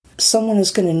someone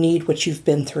is going to need what you've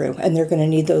been through, and they're going to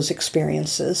need those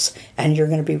experiences, and you're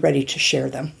going to be ready to share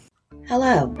them.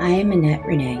 Hello, I am Annette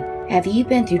Renee. Have you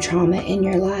been through trauma in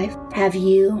your life? Have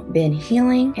you been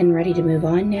healing and ready to move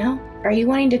on now? Are you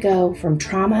wanting to go from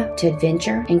trauma to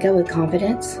adventure and go with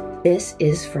confidence? This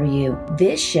is for you.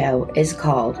 This show is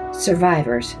called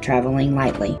Survivors Traveling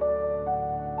Lightly.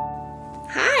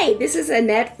 Hi, this is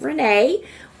Annette Renee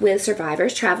with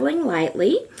Survivors Traveling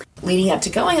Lightly. Leading up to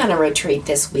going on a retreat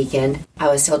this weekend, I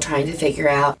was still trying to figure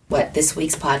out what this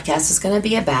week's podcast was going to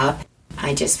be about.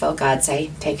 I just felt God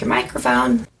say, take your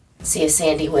microphone, see if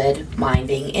Sandi would mind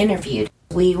being interviewed.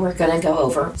 We were going to go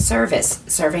over service,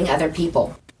 serving other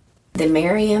people. The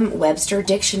Merriam-Webster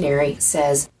Dictionary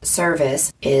says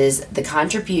service is the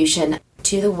contribution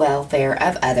to the welfare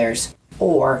of others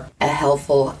or a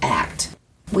helpful act.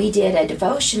 We did a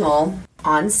devotional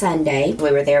on Sunday.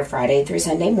 We were there Friday through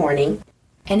Sunday morning,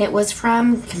 and it was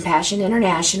from Compassion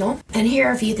International. And here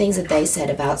are a few things that they said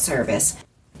about service.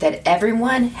 That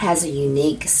everyone has a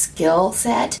unique skill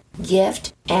set,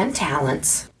 gift, and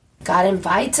talents. God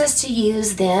invites us to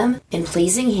use them in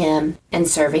pleasing Him and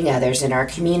serving others in our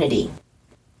community.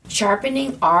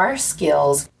 Sharpening our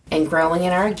skills and growing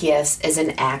in our gifts is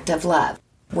an act of love.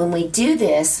 When we do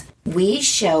this, we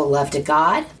show love to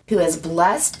God, who has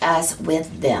blessed us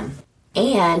with them.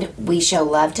 And we show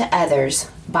love to others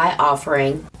by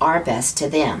offering our best to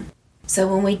them. So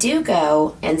when we do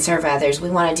go and serve others, we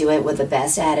want to do it with the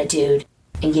best attitude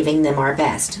and giving them our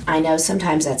best. I know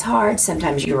sometimes that's hard.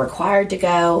 Sometimes you're required to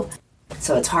go,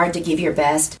 so it's hard to give your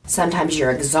best. Sometimes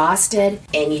you're exhausted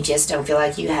and you just don't feel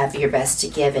like you have your best to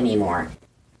give anymore.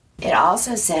 It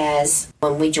also says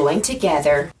when we join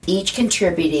together, each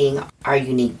contributing our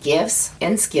unique gifts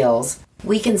and skills,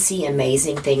 we can see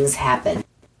amazing things happen.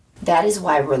 That is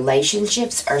why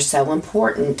relationships are so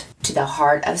important to the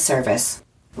heart of service.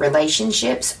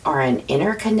 Relationships are an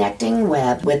interconnecting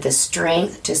web with the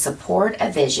strength to support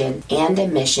a vision and a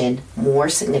mission more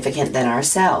significant than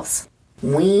ourselves.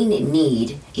 We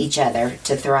need each other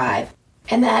to thrive.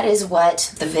 And that is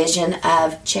what the vision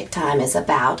of Chicktime is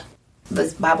about.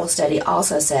 The Bible study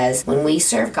also says when we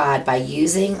serve God by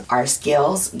using our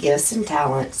skills, gifts, and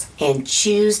talents and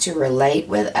choose to relate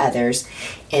with others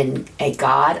in a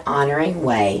God-honoring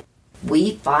way,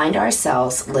 we find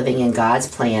ourselves living in God's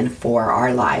plan for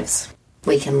our lives.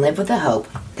 We can live with the hope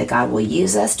that God will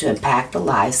use us to impact the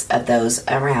lives of those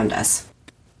around us.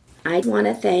 I want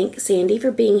to thank Sandi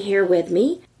for being here with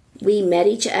me. We met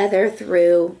each other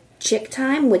through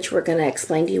Chicktime, which we're going to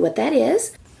explain to you what that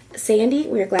is. Sandi,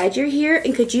 we're glad you're here,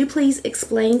 and could you please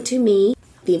explain to me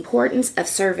the importance of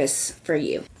service for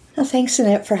you? Well, thanks,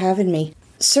 Annette, for having me.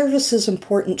 Service is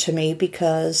important to me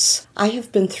because I have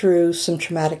been through some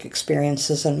traumatic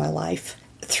experiences in my life.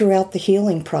 Throughout the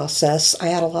healing process, I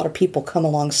had a lot of people come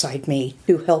alongside me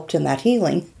who helped in that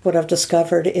healing. What I've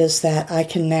discovered is that I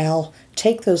can now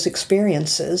take those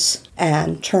experiences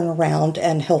and turn around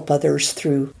and help others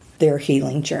through their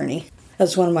healing journey.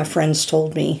 As one of my friends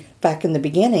told me back in the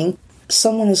beginning,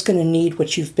 someone is going to need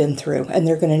what you've been through, and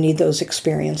they're going to need those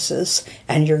experiences,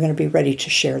 and you're going to be ready to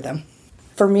share them.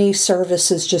 For me, service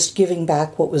is just giving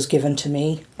back what was given to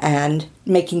me and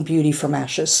making beauty from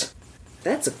ashes.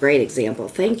 That's a great example.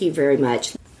 Thank you very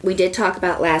much. We did talk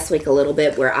about last week a little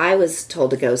bit where I was told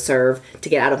to go serve to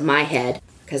get out of my head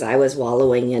because I was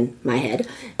wallowing in my head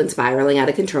and spiraling out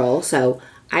of control. So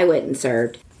I went and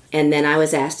served. And then I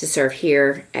was asked to serve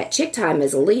here at Chicktime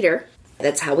as a leader.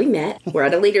 That's how we met. We're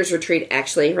at a leaders retreat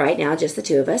actually right now, just the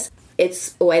two of us.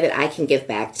 It's a way that I can give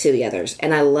back to the others.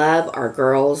 And I love our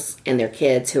girls and their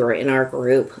kids who are in our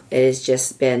group. It has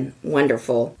just been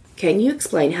wonderful. Can you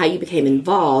explain how you became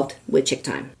involved with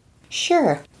Chicktime?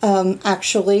 Sure.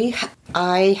 Actually,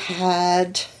 I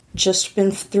had just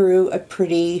been through a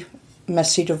pretty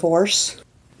messy divorce.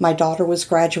 My daughter was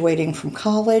graduating from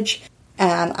college,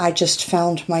 and I just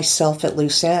found myself at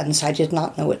loose ends. I did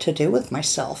not know what to do with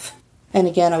myself. And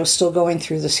again, I was still going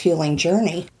through this healing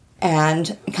journey.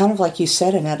 And kind of like you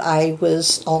said in it, I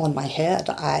was all in my head.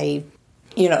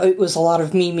 It was a lot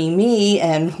of me,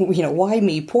 and, why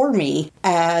me, poor me.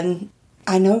 And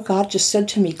I know God just said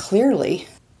to me clearly,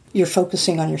 you're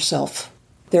focusing on yourself.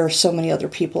 There are so many other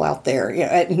people out there.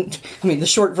 The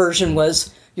short version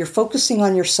was, you're focusing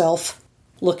on yourself,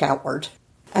 look outward.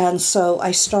 And so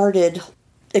I started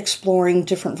exploring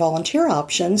different volunteer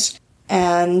options,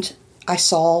 and I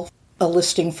saw a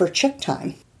listing for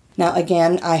Chicktime. Now,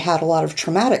 again, I had a lot of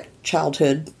traumatic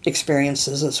childhood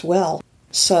experiences as well.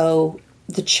 So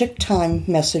the Chicktime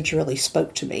message really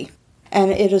spoke to me.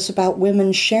 And it is about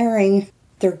women sharing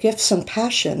their gifts and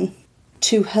passion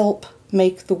to help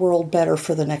make the world better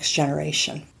for the next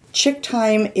generation.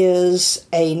 Chicktime is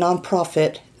a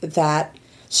nonprofit that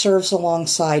serves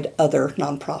alongside other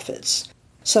nonprofits.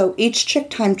 So each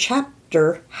Chicktime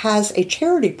chapter has a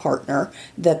charity partner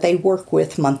that they work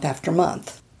with month after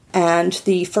month. And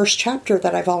the first chapter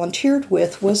that I volunteered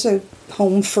with was a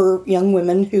home for young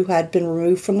women who had been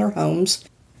removed from their homes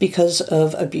because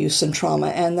of abuse and trauma,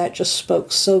 and that just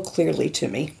spoke so clearly to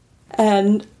me.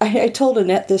 And I told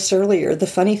Annette this earlier. The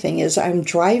funny thing is I'm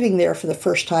driving there for the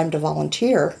first time to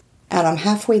volunteer, and I'm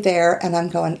halfway there, and I'm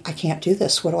going, I can't do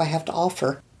this. What do I have to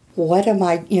offer? What am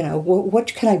I,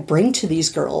 what can I bring to these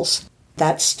girls?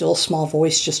 That still small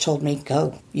voice just told me,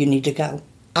 go. You need to go.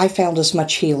 I found as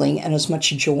much healing and as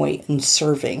much joy in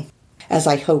serving as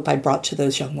I hope I brought to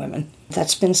those young women.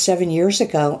 That's been 7 years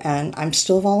ago, and I'm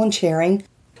still volunteering.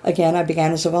 Again, I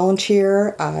began as a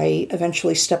volunteer. I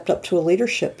eventually stepped up to a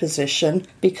leadership position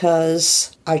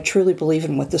because I truly believe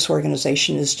in what this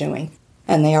organization is doing,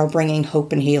 and they are bringing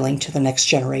hope and healing to the next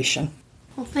generation.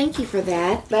 Well, thank you for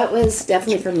that. That was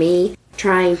definitely for me,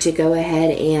 trying to go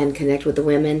ahead and connect with the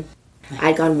women.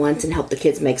 I'd gone once and helped the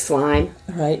kids make slime,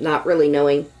 right? Not really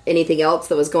knowing anything else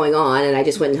that was going on, and I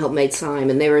just went and helped make slime,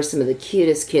 and they were some of the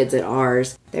cutest kids at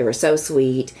ours. They were so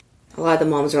sweet. A lot of the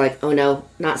moms were like, oh no,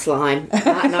 not slime,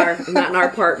 not in our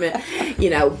apartment,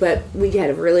 but we had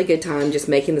a really good time just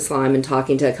making the slime and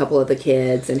talking to a couple of the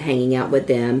kids and hanging out with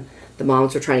them. The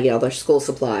moms were trying to get all their school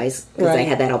supplies because they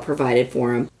had that all provided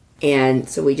for them. And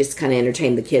so we just kind of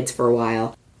entertained the kids for a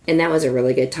while. And that was a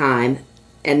really good time.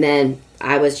 And then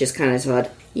I was just kind of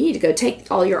told, you need to go take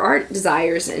all your art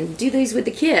desires and do these with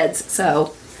the kids.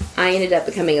 So I ended up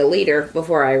becoming a leader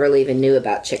before I really even knew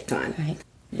about Chicktime. Right.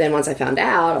 Then once I found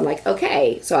out, I'm like,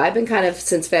 okay. So I've been kind of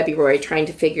since February trying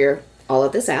to figure all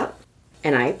of this out.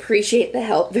 And I appreciate the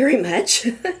help very much.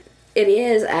 It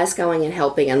is us going and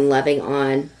helping and loving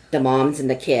on the moms and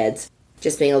the kids.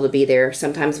 Just being able to be there.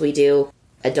 Sometimes we do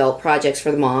adult projects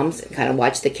for the moms and kind of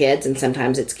watch the kids. And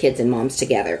sometimes it's kids and moms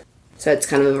together. So it's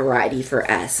kind of a variety for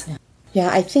us. Yeah,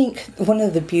 I think one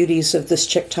of the beauties of this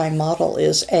Chicktime model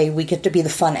is, we get to be the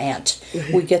fun aunt.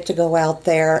 Mm-hmm. We get to go out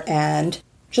there and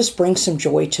just bring some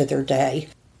joy to their day.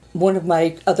 One of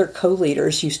my other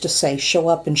co-leaders used to say, show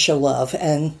up and show love,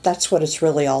 and that's what it's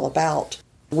really all about.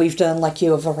 We've done, like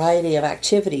you, a variety of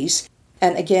activities.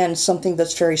 And again, something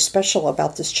that's very special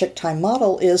about this Chicktime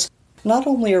model is not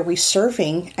only are we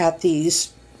serving at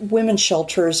these women's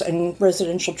shelters and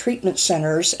residential treatment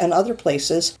centers and other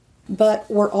places, but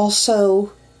we're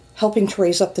also helping to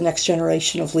raise up the next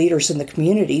generation of leaders in the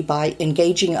community by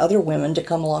engaging other women to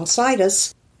come alongside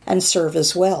us and serve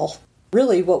as well.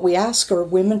 Really, what we ask are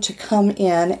women to come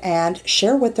in and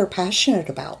share what they're passionate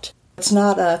about. It's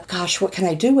not gosh, what can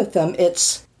I do with them?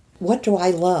 It's, what do I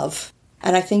love?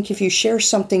 And I think if you share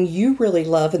something you really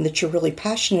love and that you're really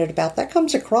passionate about, that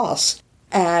comes across.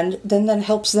 And then that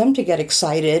helps them to get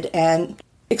excited and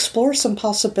explore some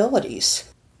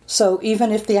possibilities. So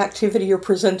even if the activity you're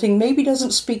presenting maybe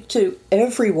doesn't speak to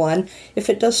everyone, if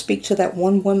it does speak to that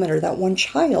one woman or that one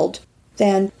child,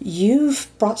 then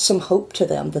you've brought some hope to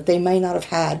them that they may not have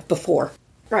had before.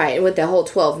 Right, and with the whole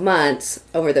 12 months,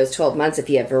 over those 12 months, if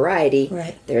you have variety,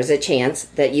 right, there's a chance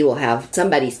that you will have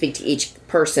somebody speak to each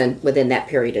person within that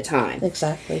period of time.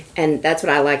 Exactly. And that's what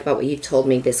I like about what you've told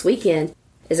me this weekend,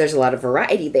 is there's a lot of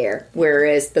variety there.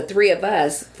 Whereas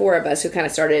the four of us who kind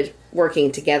of started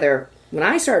working together when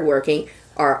I started working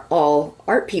are all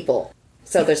art people.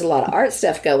 So there's a lot of art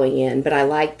stuff going in, but I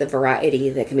like the variety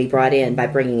that can be brought in by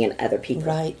bringing in other people.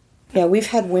 Right. Yeah, we've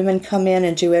had women come in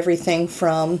and do everything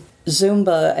from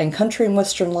Zumba and country and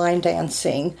western line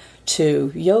dancing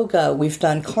to yoga. We've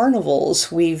done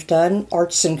carnivals. We've done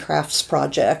arts and crafts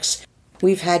projects.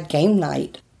 We've had game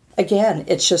night. Again,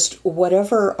 it's just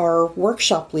whatever our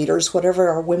workshop leaders, whatever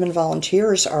our women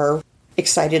volunteers are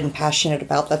excited and passionate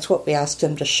about, that's what we ask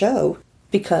them to show,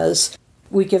 because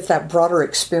we give that broader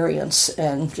experience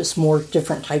and just more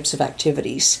different types of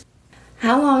activities.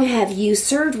 How long have you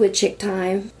served with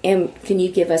Chicktime, and can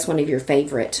you give us one of your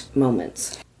favorite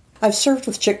moments? I've served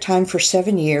with Chicktime for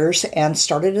 7 years and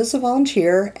started as a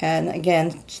volunteer, and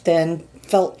again, then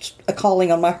felt a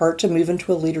calling on my heart to move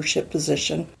into a leadership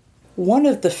position. One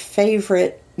of the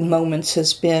favorite moments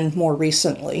has been more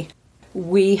recently.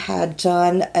 We had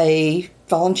done a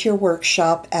volunteer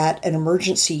workshop at an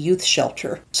emergency youth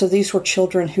shelter. So these were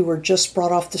children who were just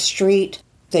brought off the street.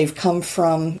 They've come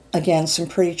from, again, some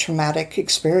pretty traumatic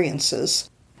experiences.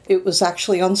 It was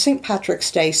actually on St.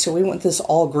 Patrick's Day, so we went with this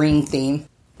all-green theme.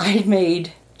 I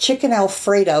made chicken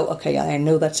Alfredo. Okay, I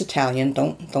know that's Italian.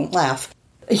 Don't laugh.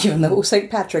 Even though it was St.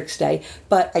 Patrick's Day.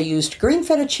 But I used green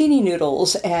fettuccine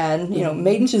noodles and,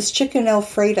 made this chicken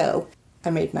Alfredo. I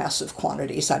made massive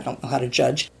quantities. I don't know how to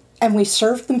judge. And we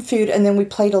served them food, and then we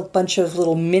played a bunch of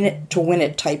little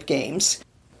minute-to-win-it type games.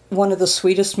 One of the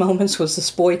sweetest moments was this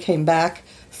boy came back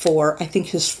for, I think,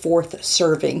 his 4th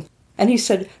serving. And he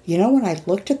said, when I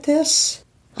looked at this,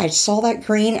 I saw that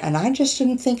green, and I just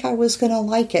didn't think I was going to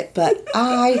like it, but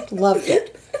I loved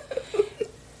it.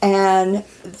 And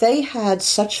they had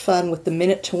such fun with the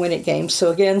minute-to-win-it game. So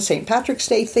again, St. Patrick's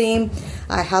Day theme.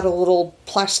 I had a little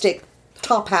plastic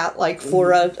top hat, like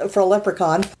for a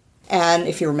leprechaun. And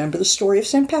if you remember the story of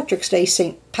St. Patrick's Day,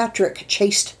 St. Patrick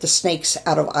chased the snakes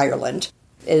out of Ireland,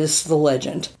 is the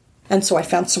legend. And so I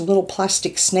found some little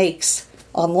plastic snakes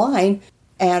online,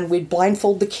 and we'd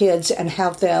blindfold the kids and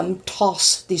have them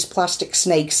toss these plastic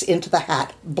snakes into the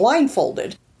hat,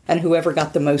 blindfolded. And whoever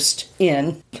got the most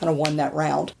in kind of won that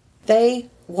round. They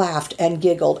laughed and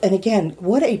giggled. And again,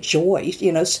 what a joy.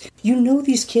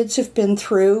 These kids have been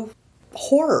through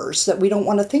horrors that we don't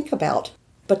want to think about.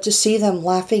 But to see them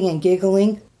laughing and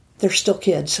giggling, they're still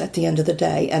kids at the end of the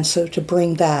day. And so to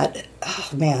bring that, oh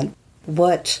man,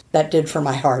 what that did for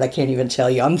my heart, I can't even tell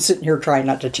you. I'm sitting here trying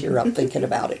not to tear up thinking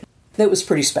about it. That was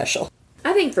pretty special.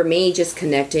 I think for me, just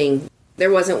connecting,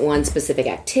 there wasn't one specific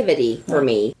activity for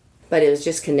me, but it was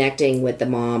just connecting with the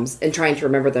moms and trying to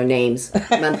remember their names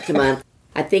month to month.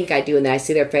 I think I do, and then I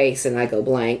see their face and I go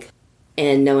blank,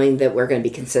 and knowing that we're going to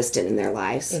be consistent in their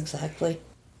lives. Exactly.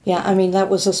 Yeah, I mean, that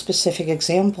was a specific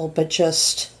example, but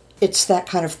just, it's that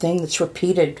kind of thing that's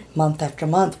repeated month after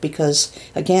month because,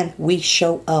 again, we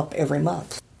show up every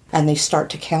month. And they start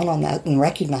to count on that and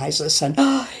recognize us. And,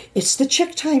 it's the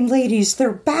Chicktime ladies.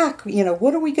 They're back.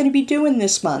 What are we going to be doing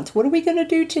this month? What are we going to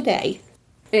do today?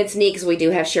 And it's neat because we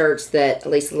do have shirts that at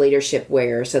least the leadership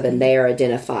wear, so then they are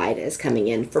identified as coming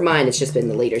in. For mine, it's just been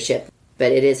the leadership.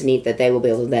 But it is neat that they will be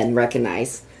able to then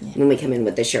recognize when we come in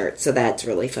with the shirt. So that's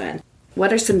really fun.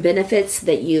 What are some benefits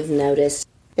that you've noticed?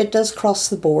 It does cross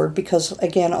the board because,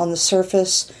 again, on the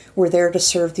surface, we're there to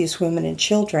serve these women and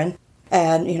children.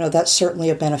 And, that's certainly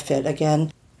a benefit.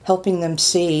 Again, helping them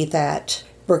see that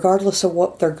regardless of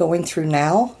what they're going through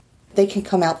now, they can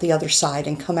come out the other side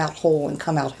and come out whole and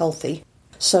come out healthy.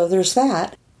 So there's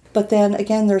that. But then,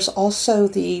 again, there's also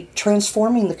the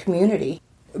transforming the community,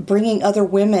 bringing other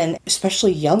women,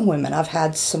 especially young women. I've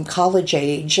had some college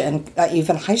age and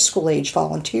even high school age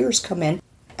volunteers come in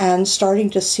and starting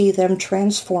to see them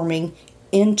transforming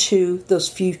into those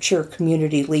future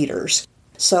community leaders.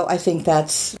 So I think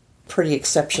that's pretty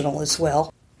exceptional as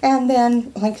well. And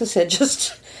then, like I said,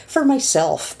 just for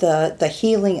myself, the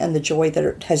healing and the joy that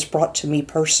it has brought to me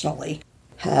personally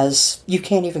you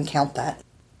can't even count that.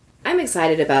 I'm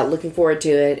excited about looking forward to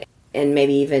it. And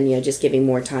maybe even, just giving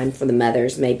more time for the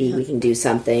mothers. Maybe we can do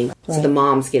something so the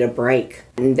moms get a break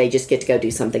and they just get to go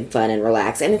do something fun and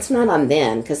relax. And it's not on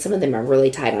them because some of them are really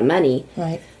tight on money.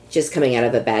 Right. Just coming out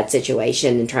of a bad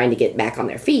situation and trying to get back on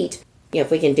their feet.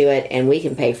 If we can do it and we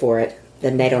can pay for it,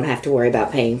 then they don't have to worry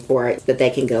about paying for it. That they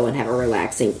can go and have a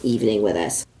relaxing evening with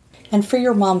us. And for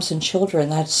your moms and children,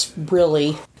 that's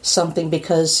really something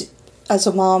because as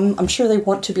a mom, I'm sure they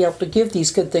want to be able to give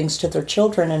these good things to their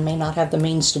children and may not have the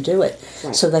means to do it.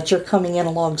 Right. So that you're coming in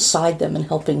alongside them and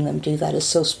helping them do that is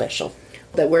so special.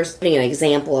 That we're setting an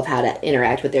example of how to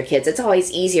interact with their kids. It's always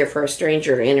easier for a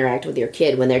stranger to interact with your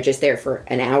kid when they're just there for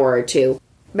an hour or two.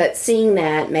 But seeing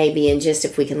that maybe and just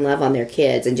if we can love on their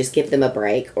kids and just give them a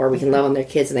break, or we can love on their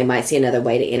kids and they might see another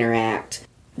way to interact,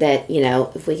 that,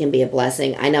 if we can be a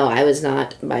blessing. I know I was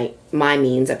not, by my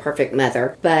means, a perfect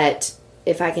mother, but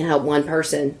if I can help one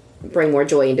person bring more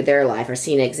joy into their life or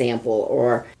see an example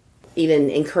or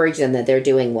even encourage them that they're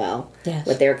doing well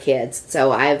with their kids.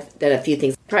 So I've done a few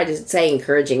things, tried to say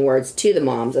encouraging words to the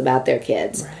moms about their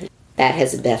kids. Right. That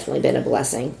has definitely been a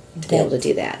blessing to be able to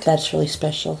do that. That's really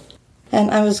special.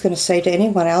 And I was going to say to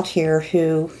anyone out here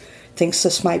who thinks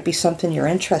this might be something you're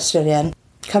interested in,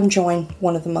 come join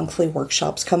one of the monthly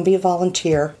workshops. Come be a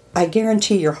volunteer. I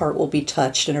guarantee your heart will be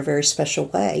touched in a very special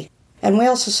way. And we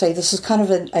also say this is kind of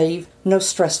a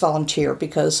no-stress volunteer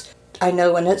because I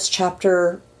know Annette's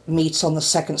chapter meets on the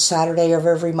second Saturday of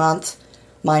every month.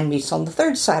 Mine meets on the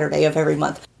third Saturday of every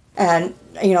month. And,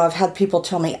 I've had people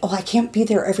tell me, I can't be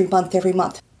there every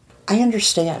month. I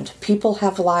understand. People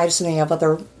have lives and they have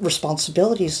other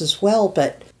responsibilities as well,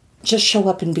 but just show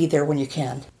up and be there when you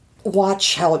can.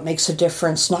 Watch how it makes a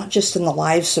difference, not just in the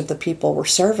lives of the people we're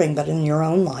serving, but in your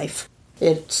own life.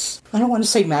 It's, I don't want to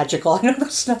say magical. I know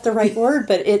that's not the right word,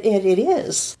 but it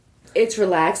is. It's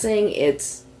relaxing.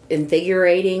 It's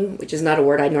invigorating, which is not a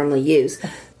word I normally use.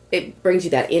 It brings you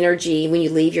that energy. When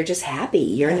you leave, you're just happy.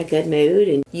 You're in a good mood,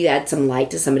 and you add some light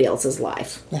to somebody else's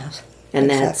life. Yes, and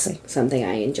exactly. That's something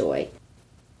I enjoy.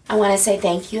 I want to say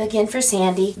thank you again for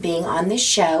Sandi being on this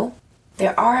show.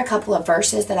 There are a couple of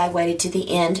verses that I waited to the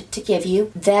end to give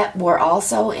you that were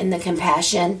also in the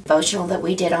compassion devotional that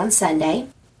we did on Sunday.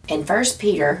 In 1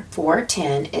 Peter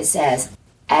 4:10, it says,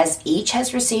 "As each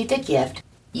has received a gift,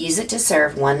 use it to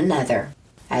serve one another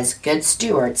as good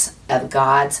stewards of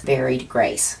God's varied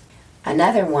grace."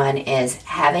 Another one is,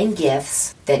 "Having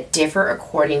gifts that differ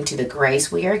according to the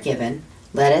grace we are given,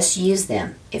 let us use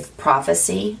them. If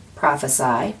prophecy,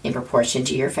 prophesy in proportion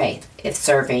to your faith. If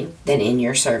serving, then in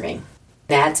your serving."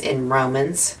 That's in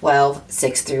Romans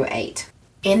 12:6-8.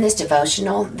 In this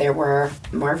devotional, there were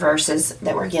more verses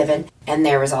that were given, and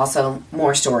there was also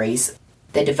more stories.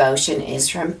 The devotion is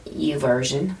from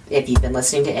YouVersion. If you've been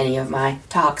listening to any of my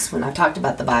talks when I've talked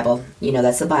about the Bible, you know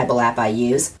that's the Bible app I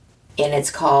use. And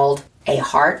it's called A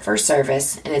Heart for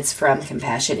Service, and it's from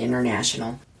Compassion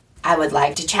International. I would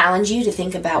like to challenge you to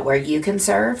think about where you can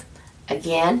serve.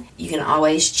 Again, you can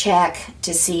always check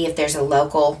to see if there's a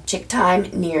local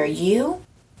Chicktime near you.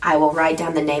 I will write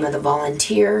down the name of the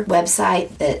volunteer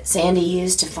website that Sandi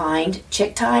used to find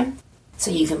Chicktime, so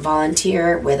you can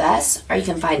volunteer with us, or you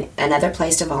can find another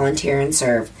place to volunteer and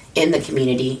serve in the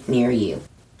community near you.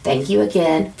 Thank you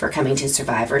again for coming to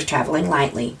Survivors Traveling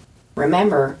Lightly.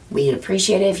 Remember, we'd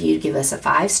appreciate it if you'd give us a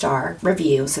 5-star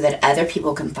review so that other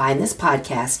people can find this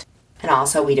podcast, and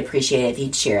also we'd appreciate it if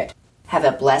you'd share it. Have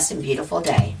a blessed and beautiful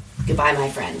day. Goodbye, my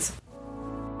friends.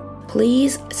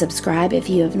 Please subscribe if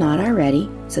you have not already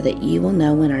so that you will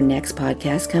know when our next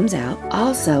podcast comes out.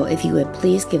 Also, if you would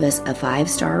please give us a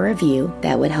 5-star review,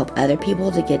 that would help other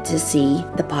people to get to see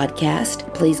the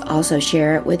podcast. Please also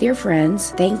share it with your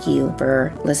friends. Thank you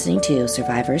for listening to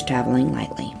Survivors Traveling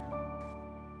Lightly.